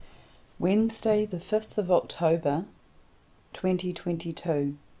Wednesday, the 5th of October,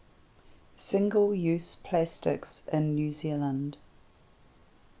 2022. Single-use plastics in New Zealand.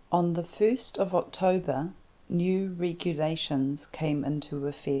 On the 1st of October, new regulations came into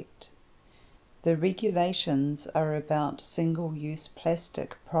effect. The regulations are about single-use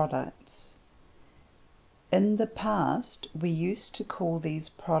plastic products. In the past, we used to call these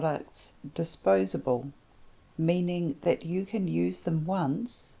products disposable, meaning that you can use them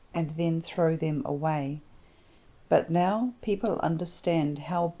once and then throw them away. But now people understand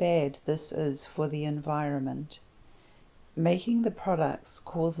how bad this is for the environment. Making the products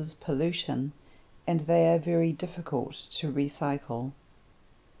causes pollution, and they are very difficult to recycle.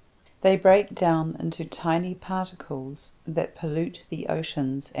 They break down into tiny particles that pollute the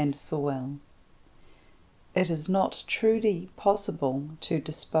oceans and soil. It is not truly possible to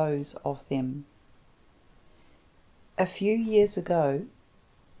dispose of them. A few years ago,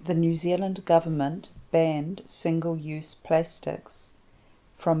 the New Zealand government banned single-use plastics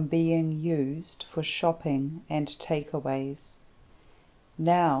from being used for shopping and takeaways.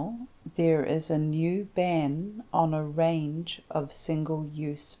 Now there is a new ban on a range of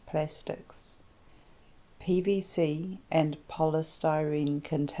single-use plastics. PVC and polystyrene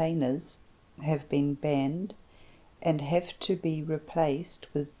containers have been banned and have to be replaced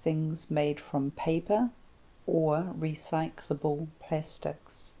with things made from paper or recyclable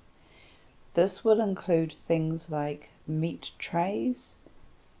plastics. This will include things like meat trays,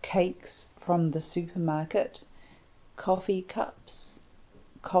 cakes from the supermarket, coffee cups,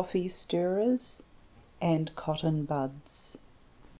 coffee stirrers, and cotton buds.